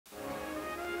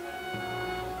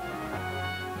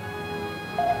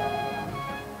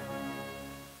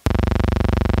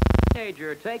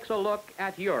Major takes a look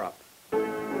at Europe.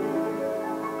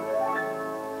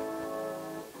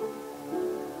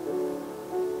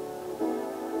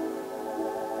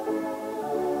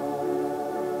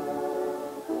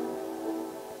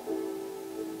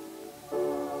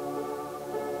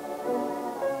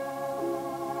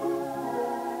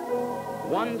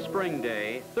 One spring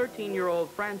day, 13-year-old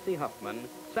Francie Huffman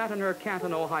sat in her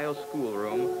Canton, Ohio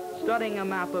schoolroom studying a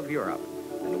map of Europe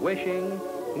and wishing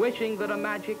that a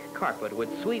magic carpet would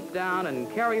sweep down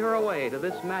and carry her away to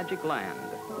this magic land.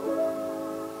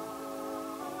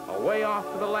 Away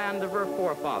off to the land of her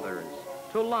forefathers,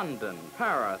 to London,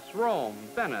 Paris, Rome,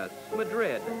 Venice,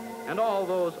 Madrid, and all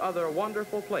those other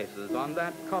wonderful places on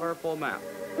that colorful map.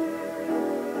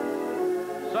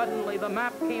 Suddenly the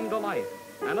map came to life,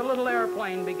 and a little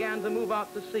airplane began to move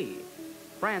out to sea.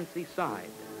 Francie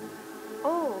sighed.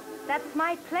 Oh, that's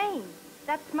my plane.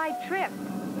 That's my trip.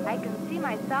 I can see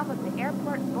myself at the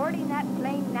airport boarding that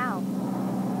plane now.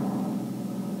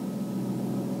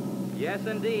 Yes,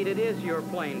 indeed, it is your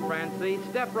plane, Francie.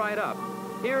 Step right up.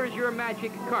 Here's your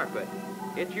magic carpet.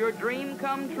 It's your dream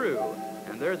come true,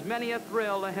 and there's many a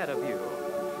thrill ahead of you.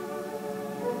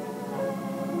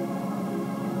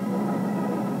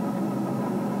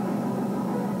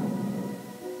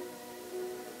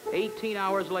 "18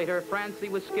 hours later, Francie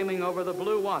was skimming over the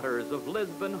blue waters of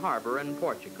Lisbon Harbor in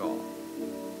Portugal.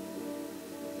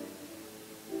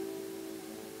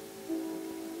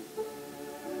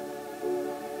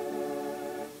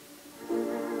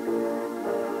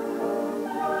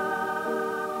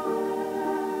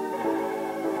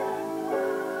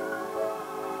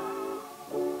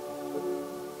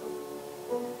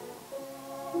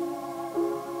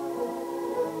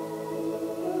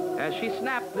 As she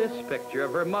snapped this picture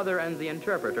of her mother and the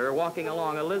interpreter walking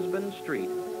along a Lisbon street,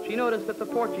 she noticed that the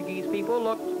Portuguese people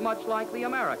looked much like the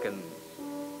Americans.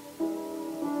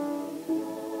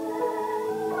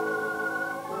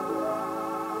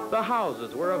 The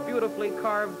houses were of beautifully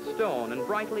carved stone and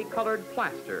brightly colored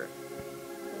plaster.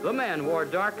 The men wore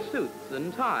dark suits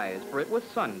and ties, for it was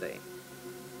Sunday.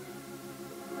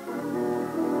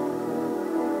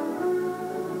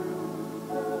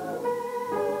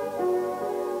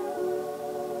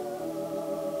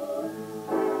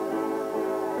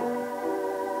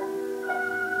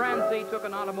 Francie took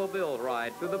an automobile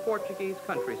ride through the Portuguese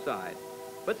countryside.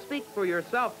 But speak for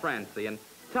yourself, Francie, and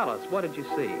tell us, what did you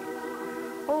see?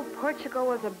 Oh, Portugal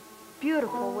was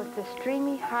beautiful with the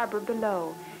streamy harbor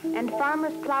below, and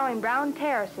farmers plowing brown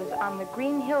terraces on the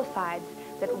green hillsides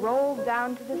that rolled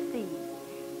down to the sea.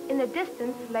 In the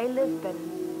distance lay Lisbon,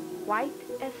 white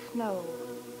as snow.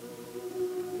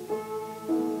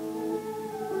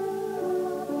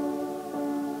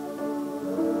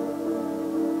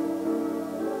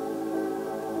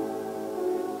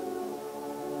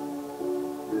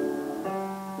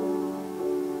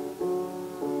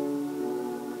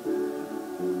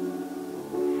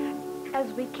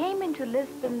 As we came into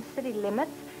Lisbon city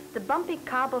limits, the bumpy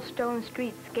cobblestone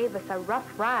streets gave us a rough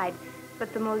ride,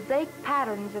 but the mosaic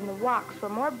patterns in the walks were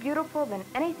more beautiful than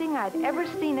anything I'd ever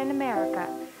seen in America.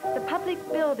 The public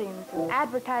buildings and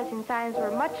advertising signs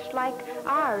were much like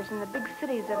ours in the big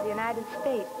cities of the United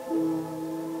States.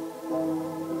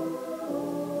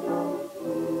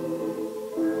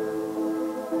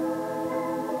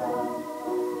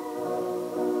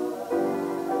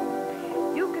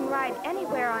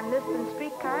 Anywhere on Lisbon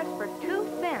streetcars for 2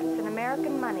 cents in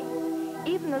American money.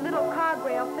 Even the little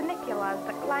cog-rail funiculars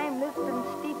that climb Lisbon's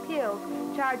steep hills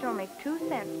charge only 2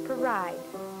 cents per ride.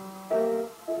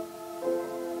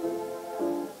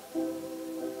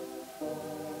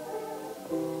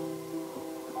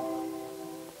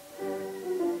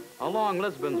 Along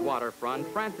Lisbon's waterfront,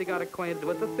 Francie got acquainted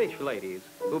with the fish ladies,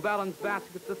 who balance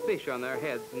baskets of fish on their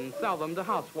heads and sell them to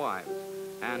housewives,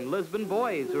 and Lisbon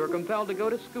boys who are compelled to go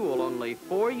to school only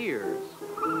 4 years.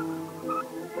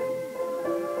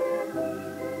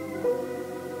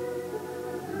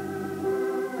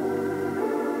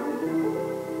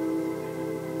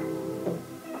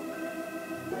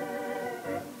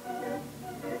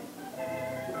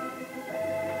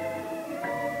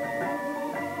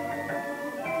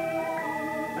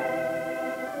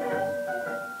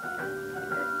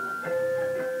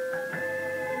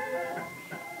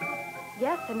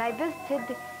 Yes, and I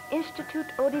visited Institute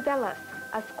Odivelas,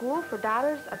 a school for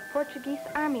daughters of Portuguese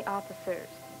army officers.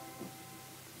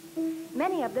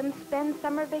 Many of them spend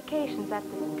summer vacations at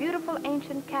this beautiful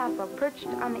ancient castle perched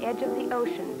on the edge of the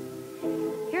ocean.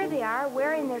 Here they are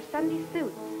wearing their Sunday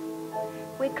suits.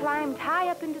 We climbed high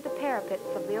up into the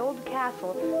parapets of the old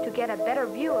castle to get a better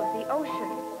view of the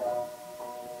ocean.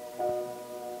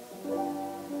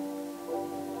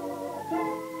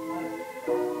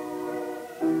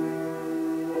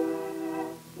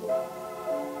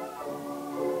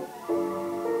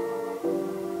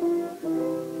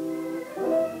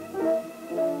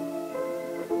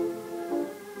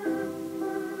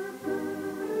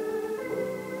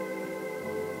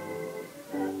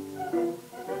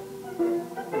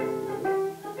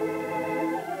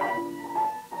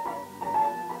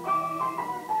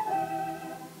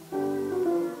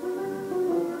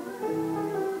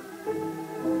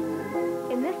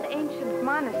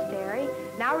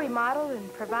 Now remodeled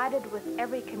and provided with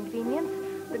every convenience,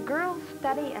 the girls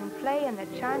study and play in the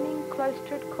charming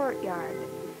cloistered courtyard.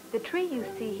 The tree you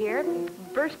see here,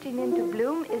 bursting into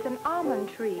bloom, is an almond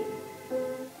tree.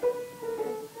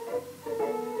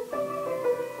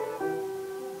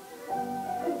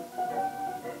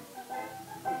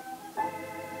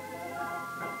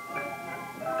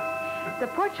 The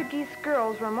Portuguese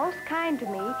girls were most kind to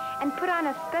me and put on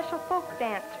a special folk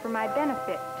dance for my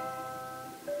benefit.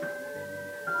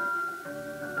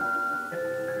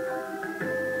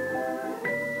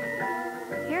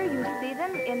 Here you see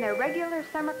them in their regular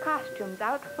summer costumes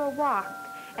out for a walk,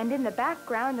 and in the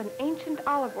background an ancient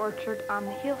olive orchard on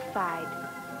the hillside.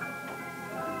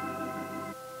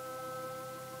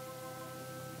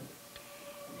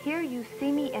 Here you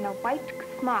see me in a white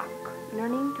smock,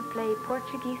 learning to play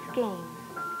Portuguese games.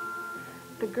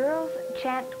 The girls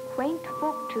chant quaint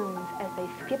folk tunes as they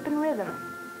skip in rhythm.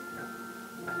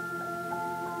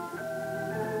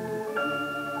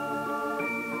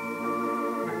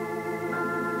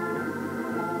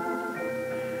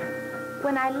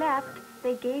 When I left,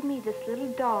 they gave me this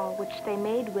little doll which they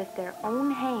made with their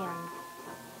own hands.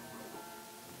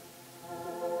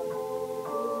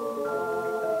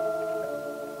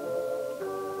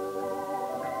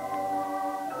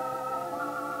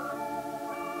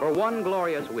 For one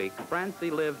glorious week, Francie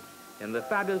lived in the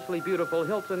fabulously beautiful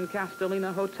Hilton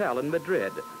Castellina Hotel in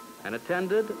Madrid and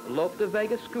attended Lope de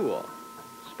Vega School.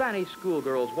 Spanish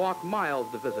schoolgirls walked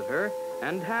miles to visit her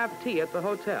and have tea at the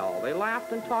hotel. They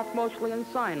laughed and talked mostly in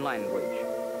sign language.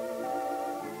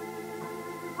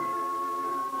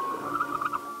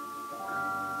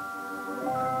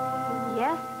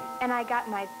 Yes, and I got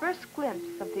my first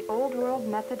glimpse of the old world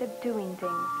method of doing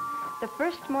things. The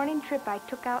first morning trip I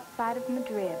took outside of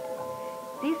Madrid.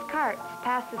 These carts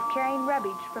pass us carrying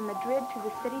rubbish from Madrid to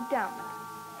the city dump.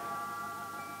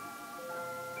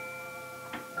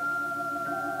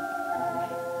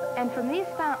 And from these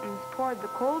fountains poured the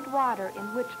cold water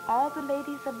in which all the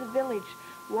ladies of the village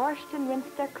washed and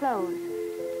rinsed their clothes.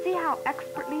 See how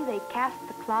expertly they cast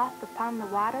the cloth upon the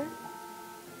water?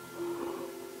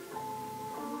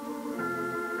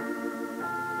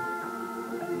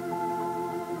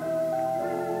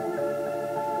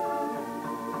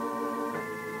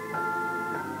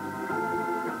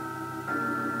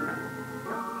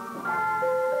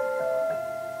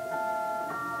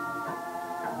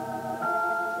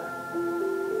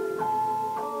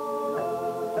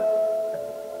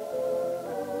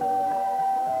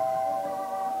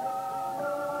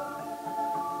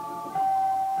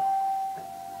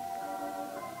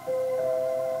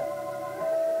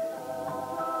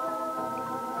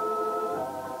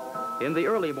 In the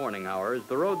early morning hours,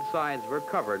 the roadsides were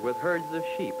covered with herds of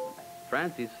sheep.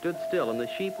 Francie stood still and the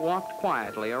sheep walked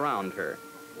quietly around her.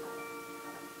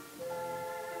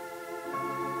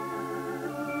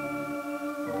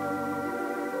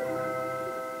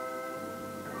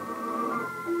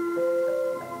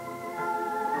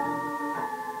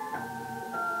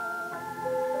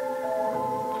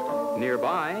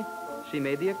 Nearby, she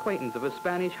made the acquaintance of a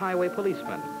Spanish highway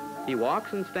policeman. He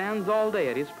walks and stands all day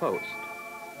at his post.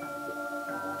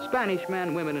 Spanish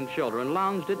men, women, and children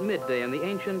lounged at midday in the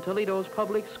ancient Toledo's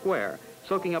public square,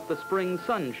 soaking up the spring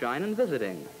sunshine and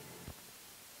visiting.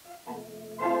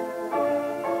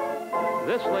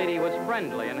 This lady was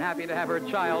friendly and happy to have her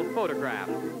child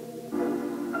photographed.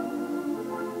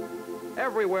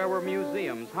 Everywhere were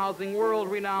museums housing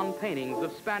world-renowned paintings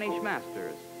of Spanish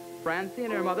masters. Francie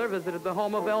and her mother visited the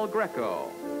home of El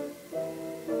Greco.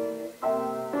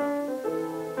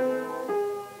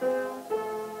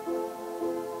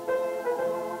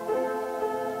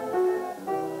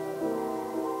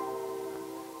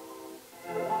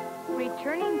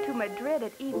 Returning to Madrid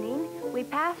at evening, we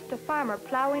passed a farmer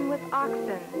plowing with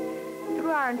oxen.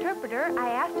 Through our interpreter, I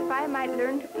asked if I might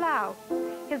learn to plow.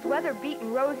 His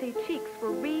weather-beaten rosy cheeks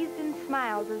were wreathed in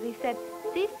smiles as he said,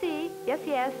 "Si, si, yes,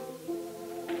 yes."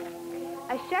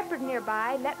 A shepherd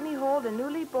nearby let me hold a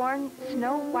newly born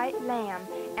snow-white lamb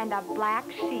and a black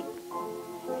sheep.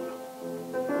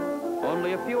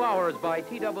 Only a few hours by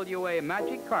TWA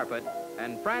Magic Carpet,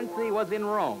 and Francie was in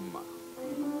Rome.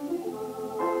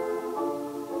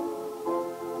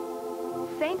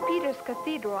 St. Peter's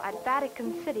Cathedral at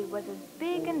Vatican City was as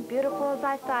big and beautiful as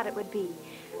I thought it would be.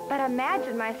 But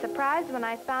imagine my surprise when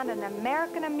I found an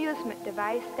American amusement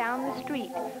device down the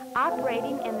street,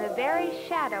 operating in the very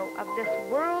shadow of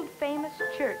this world-famous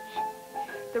church.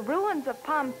 The ruins of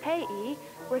Pompeii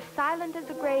were silent as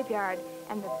a graveyard,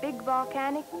 and the big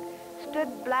volcanic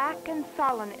stood black and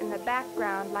sullen in the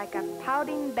background like a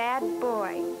pouting bad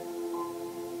boy.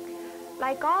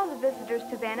 Like all the visitors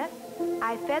to Venice,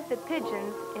 I fed the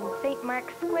pigeons in St.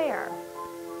 Mark's Square.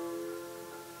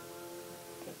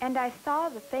 And I saw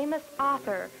the famous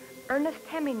author, Ernest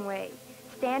Hemingway,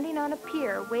 standing on a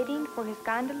pier waiting for his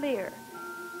gondolier.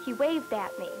 He waved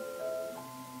at me.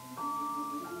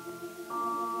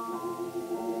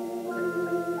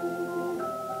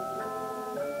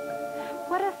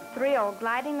 What a thrill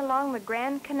gliding along the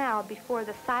Grand Canal before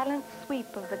the silent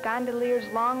sweep of the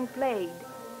gondolier's long blade.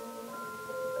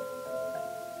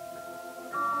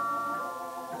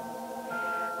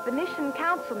 Venetian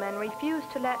councilmen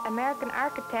refused to let American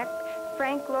architect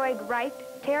Frank Lloyd Wright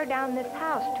tear down this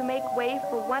house to make way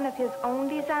for one of his own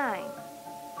design.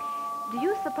 Do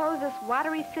you suppose this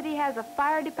watery city has a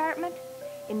fire department?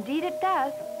 Indeed it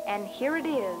does, and here it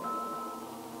is.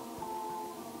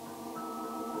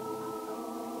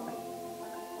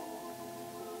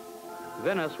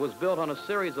 Venice was built on a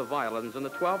series of islands in the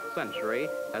 12th century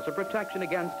as a protection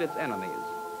against its enemies.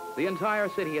 The entire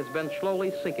city has been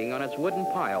slowly sinking on its wooden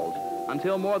piles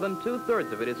until more than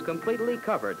two-thirds of it is completely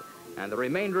covered and the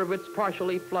remainder of it's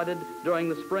partially flooded during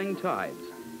the spring tides.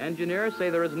 Engineers say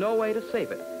there is no way to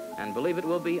save it and believe it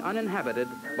will be uninhabited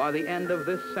by the end of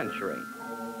this century.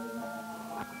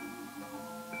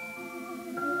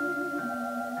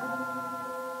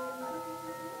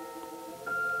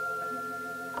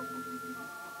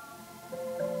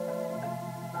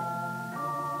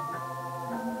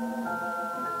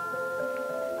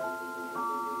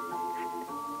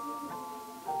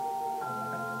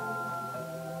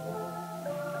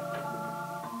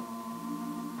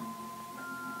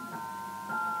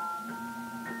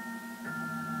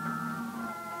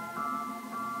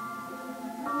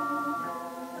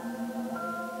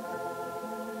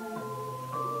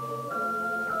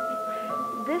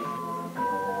 This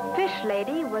fish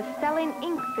lady was selling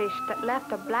inkfish that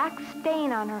left a black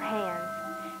stain on her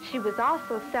hands. She was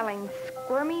also selling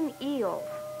squirming eels.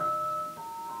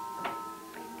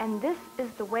 And this is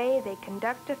the way they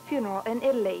conduct a funeral in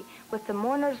Italy, with the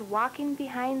mourners walking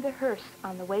behind the hearse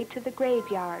on the way to the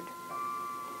graveyard.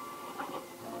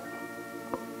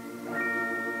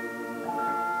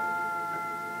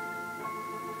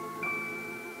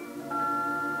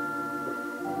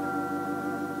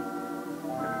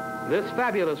 This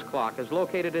fabulous clock is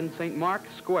located in St.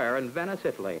 Mark's Square in Venice,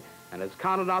 Italy, and has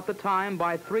counted out the time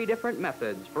by 3 different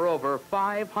methods for over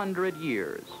 500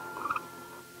 years.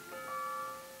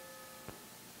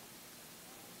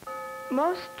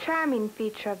 Most charming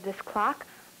feature of this clock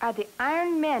are the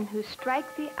iron men who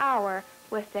strike the hour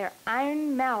with their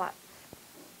iron mallets.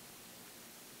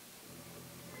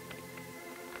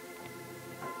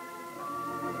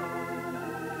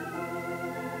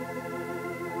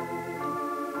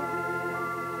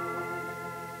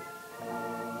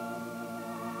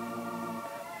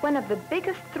 One of the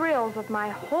biggest thrills of my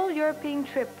whole European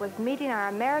trip was meeting our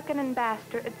American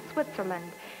ambassador at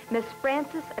Switzerland, Miss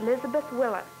Frances Elizabeth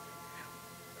Willis.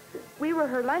 We were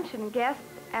her luncheon guests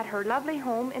at her lovely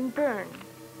home in Bern.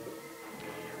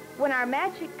 When our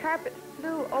magic carpet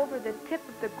flew over the tip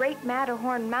of the great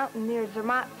Matterhorn mountain near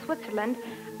Zermatt, Switzerland,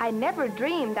 I never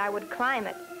dreamed I would climb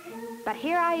it. But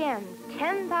here I am,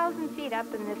 10,000 feet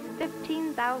up in this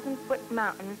 15,000-foot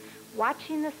mountain,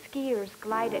 watching the skiers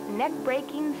glide at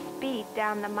neck-breaking speed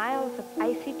down the miles of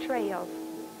icy trails.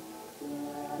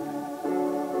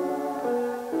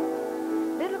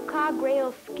 Little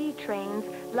cog-rail ski trains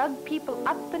lug people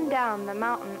up and down the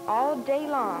mountain all day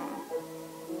long.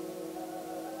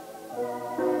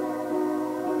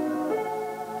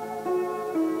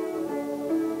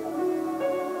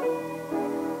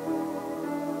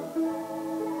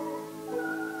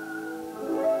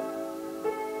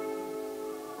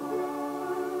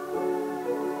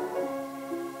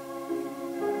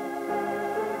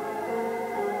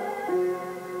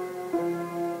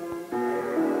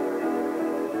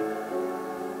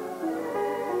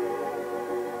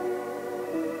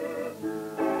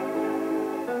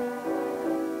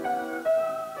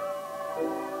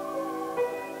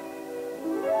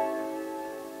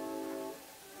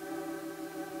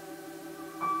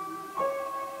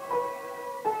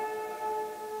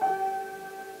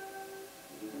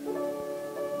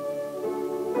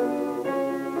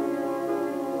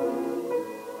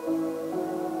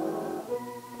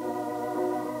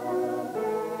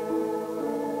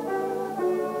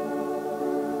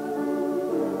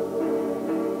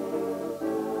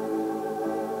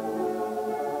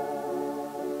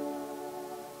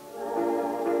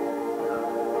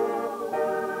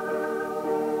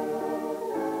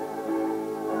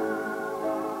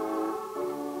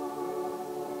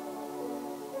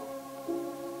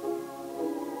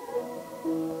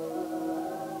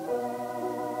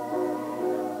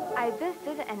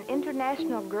 visited an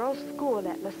international girls' school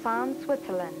at Lausanne,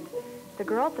 Switzerland. The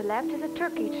girl at the left is a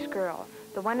Turkish girl.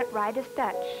 The one at right is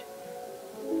Dutch.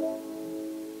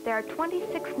 There are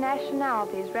 26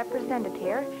 nationalities represented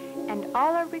here, and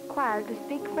all are required to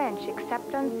speak French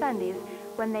except on Sundays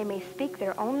when they may speak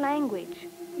their own language.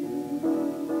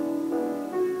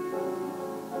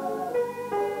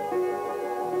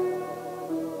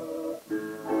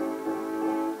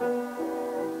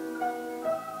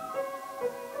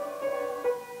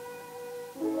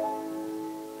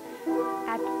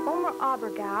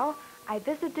 Obergau, I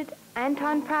visited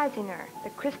Anton Preisinger, the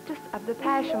Christus of the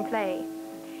Passion Play.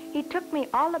 He took me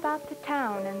all about the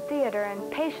town and theater and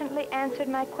patiently answered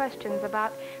my questions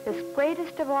about this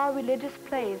greatest of all religious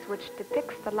plays, which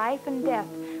depicts the life and death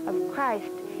of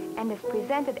Christ and is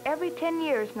presented every 10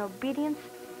 years in obedience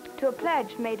to a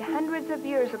pledge made hundreds of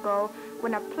years ago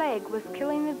when a plague was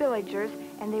killing the villagers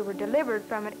and they were delivered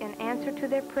from it in answer to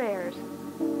their prayers.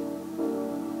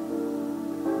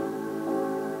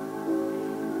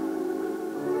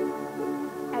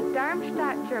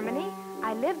 Darmstadt, Germany,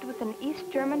 I lived with an East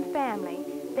German family.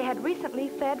 They had recently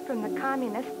fled from the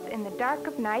communists in the dark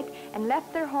of night and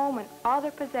left their home and all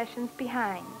their possessions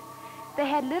behind. They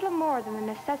had little more than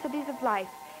the necessities of life,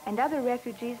 and other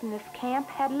refugees in this camp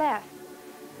had less.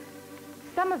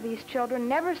 Some of these children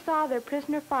never saw their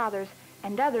prisoner fathers,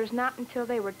 and others not until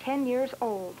they were 10 years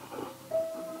old.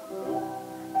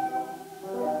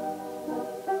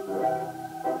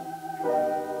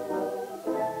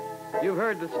 You've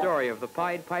heard the story of the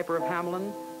Pied Piper of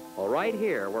Hamelin? Well, right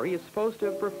here, where he is supposed to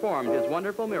have performed his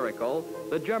wonderful miracle,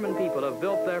 the German people have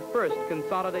built their first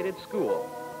consolidated school.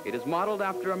 It is modeled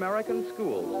after American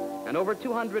schools, and over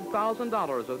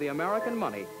 $200,000 of the American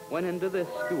money went into this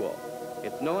school.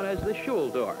 It's known as the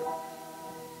Schuldorf.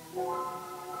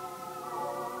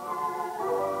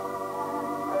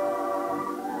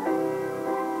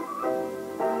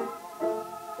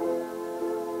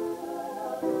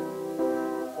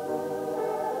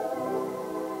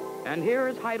 And here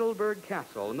is Heidelberg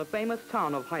Castle in the famous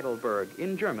town of Heidelberg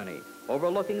in Germany,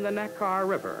 overlooking the Neckar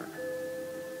River.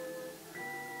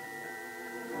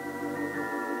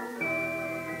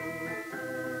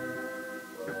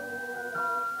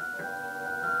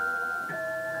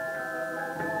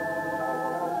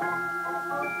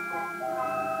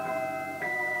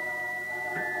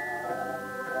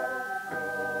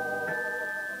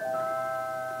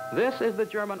 This is the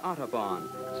German Autobahn,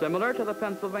 similar to the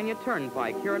Pennsylvania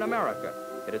Turnpike here in America.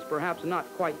 It is perhaps not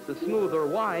quite so smooth or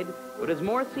wide, but is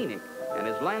more scenic and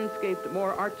is landscaped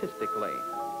more artistically.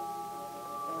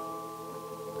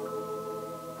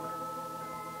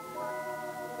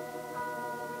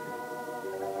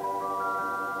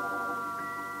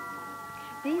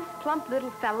 These plump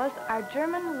little fellows are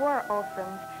German war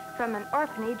orphans from an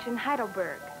orphanage in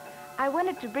Heidelberg. I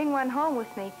wanted to bring one home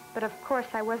with me, but of course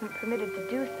I wasn't permitted to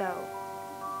do so.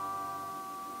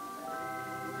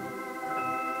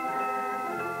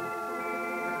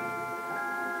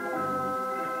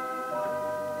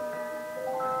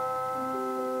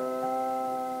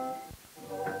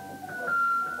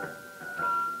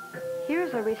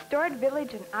 Here's a restored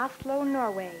village in Oslo,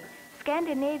 Norway.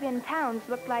 Scandinavian towns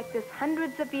looked like this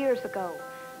hundreds of years ago,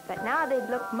 but now they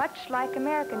look much like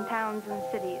American towns and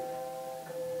cities.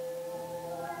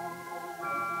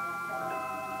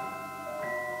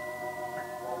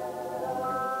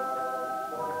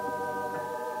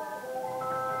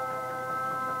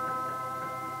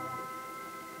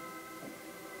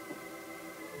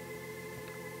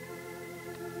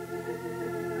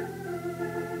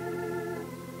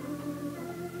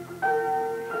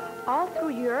 All through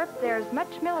Europe, there's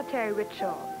much military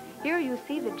ritual. Here you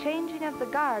see the changing of the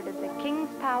guard at the King's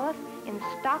Palace in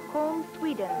Stockholm,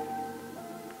 Sweden.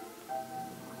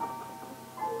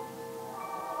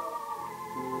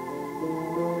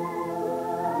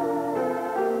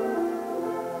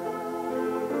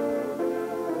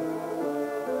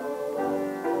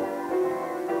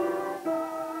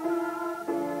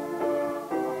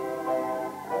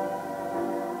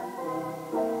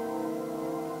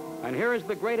 And here is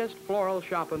the greatest floral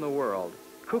shop in the world,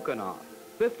 Keukenhof.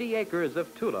 50 acres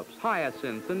of tulips,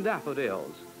 hyacinths, and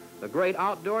daffodils. The great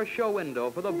outdoor show window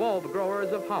for the bulb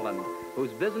growers of Holland,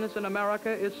 whose business in America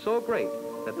is so great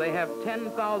that they have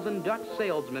 10,000 Dutch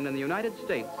salesmen in the United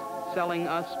States selling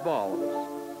us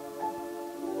bulbs.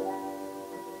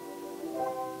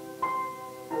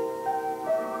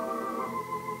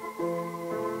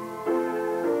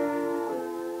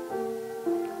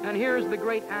 And here's the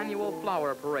great annual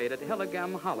flower parade at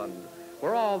Hillegem, Holland,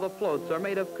 where all the floats are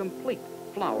made of complete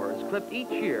flowers clipped each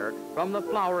year from the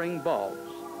flowering bulbs.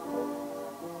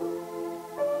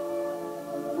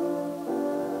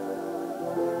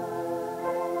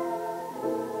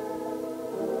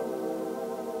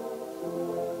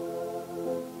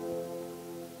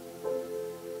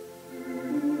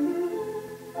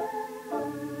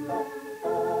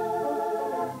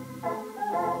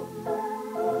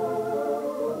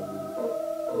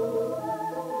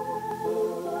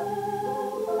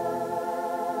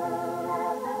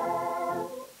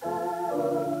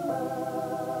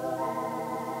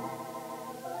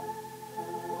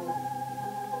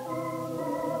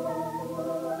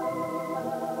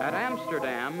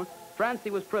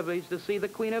 Francie was privileged to see the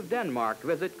Queen of Denmark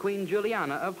visit Queen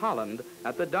Juliana of Holland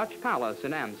at the Dutch Palace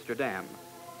in Amsterdam.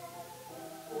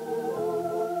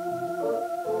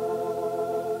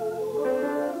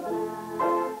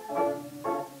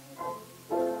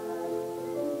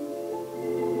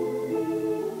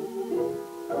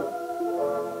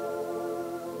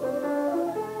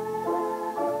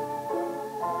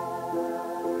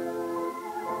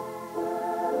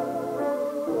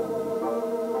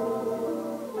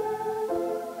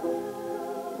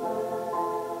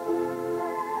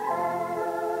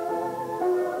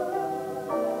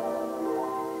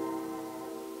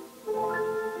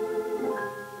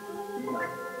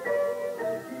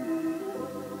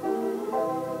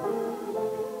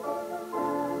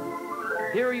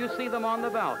 Here you see them on the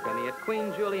balcony at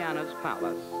Queen Juliana's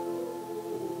palace.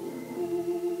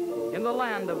 In the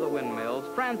land of the windmills,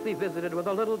 Francie visited with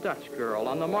a little Dutch girl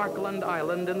on the Markland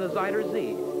Island in the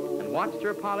Zuiderzee and watched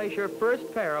her polish her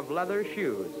first pair of leather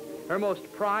shoes, her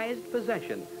most prized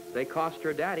possession. They cost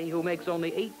her daddy, who makes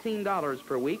only $18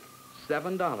 per week,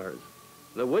 $7.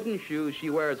 The wooden shoes she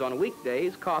wears on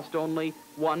weekdays cost only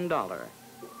 $1.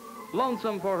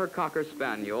 Lonesome for her Cocker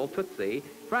Spaniel, Tootsie,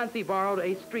 Francie borrowed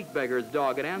a street beggar's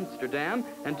dog in Amsterdam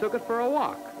and took it for a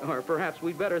walk. Or perhaps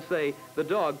we'd better say the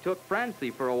dog took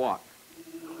Francie for a walk.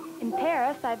 In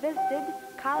Paris, I visited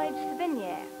College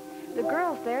Sévigné. The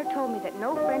girls there told me that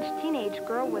no French teenage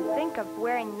girl would think of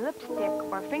wearing lipstick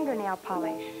or fingernail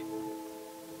polish.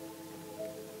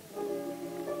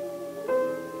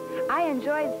 I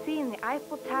enjoyed seeing the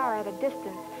Eiffel Tower at a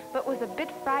distance, but was a bit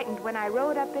frightened when I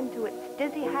rode up into its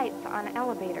dizzy heights on an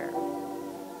elevator.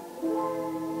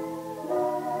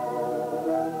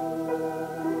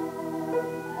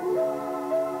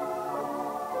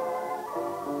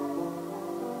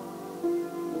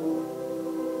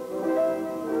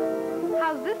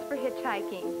 How's this for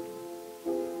hitchhiking?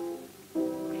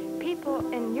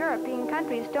 People in European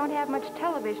countries don't have much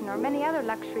television or many other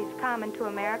luxuries common to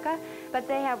America, but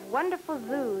they have wonderful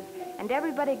zoos, and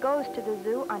everybody goes to the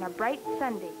zoo on a bright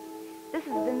Sunday. This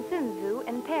is Vincennes Zoo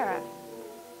in Paris.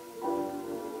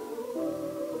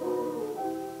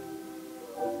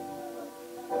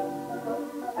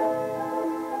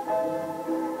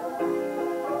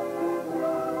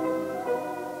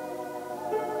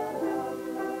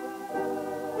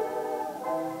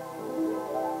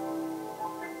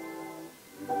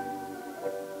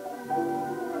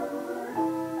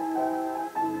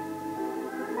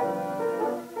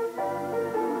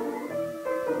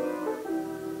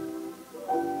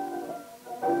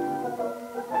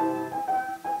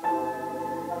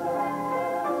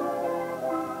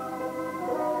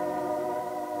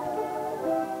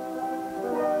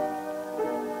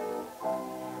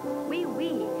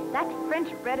 That French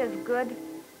bread is good,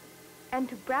 and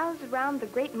to browse around the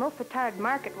great Mouffetard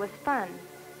market was fun.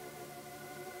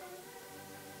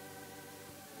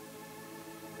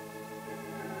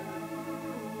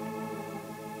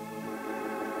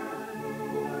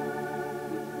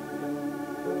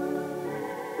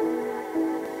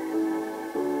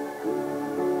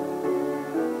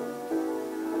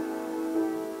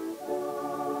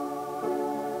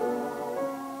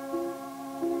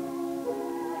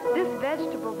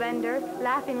 Vegetable vendor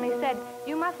laughingly said,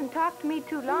 "You mustn't talk to me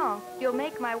too long. You'll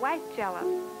make my wife jealous."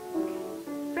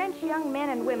 French young men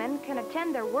and women can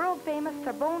attend their world-famous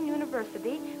Sorbonne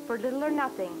University for little or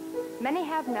nothing. Many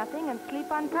have nothing and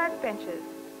sleep on park benches.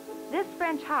 This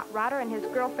French hot rodder and his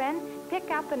girlfriend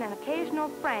pick up an occasional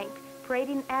franc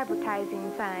parading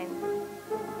advertising signs.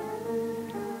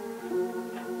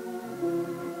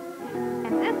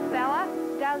 And this fella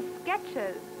does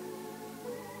sketches.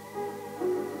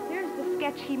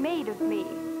 Sketch he made of me.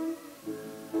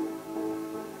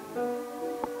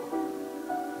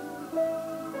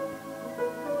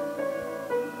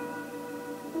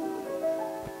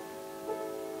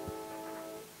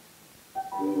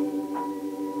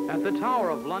 At the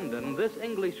Tower of London, this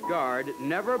English guard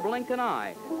never blinked an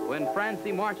eye when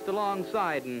Francie marched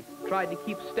alongside and tried to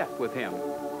keep step with him.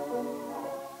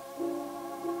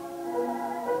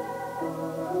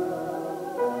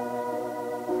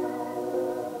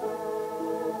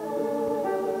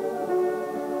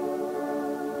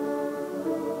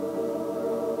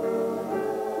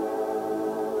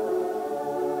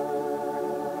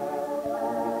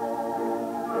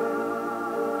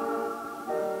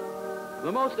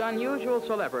 The most unusual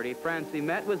celebrity Francie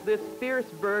met was this fierce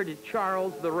bird,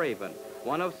 Charles the Raven,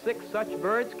 one of 6 such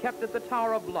birds kept at the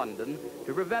Tower of London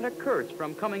to prevent a curse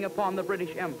from coming upon the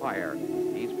British Empire.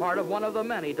 He's part of one of the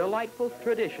many delightful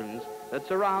traditions that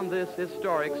surround this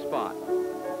historic spot.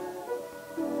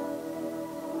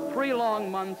 3 long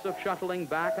months of shuttling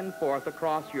back and forth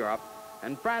across Europe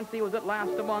and Francie was at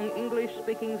last among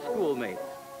English-speaking schoolmates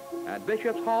at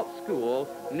Bishop's Halt School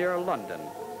near London.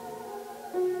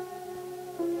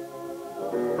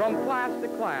 From class to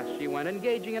class she went,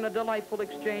 engaging in a delightful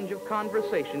exchange of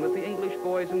conversation with the English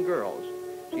boys and girls.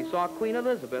 She saw Queen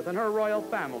Elizabeth and her royal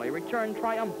family return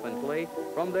triumphantly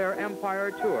from their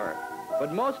empire tour.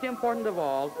 But most important of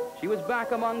all, she was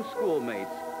back among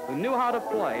schoolmates who knew how to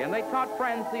play, and they taught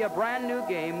Francie a brand new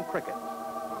game, cricket.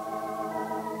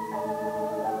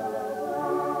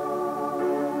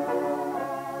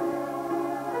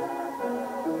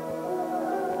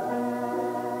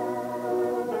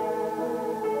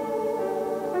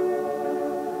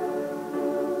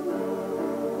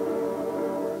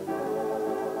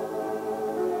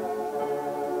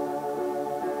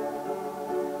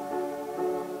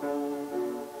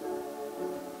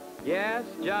 Yes,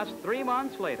 just 3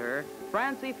 months later,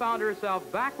 Francie found herself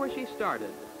back where she started,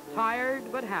 tired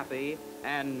but happy,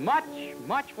 and much,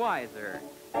 much wiser.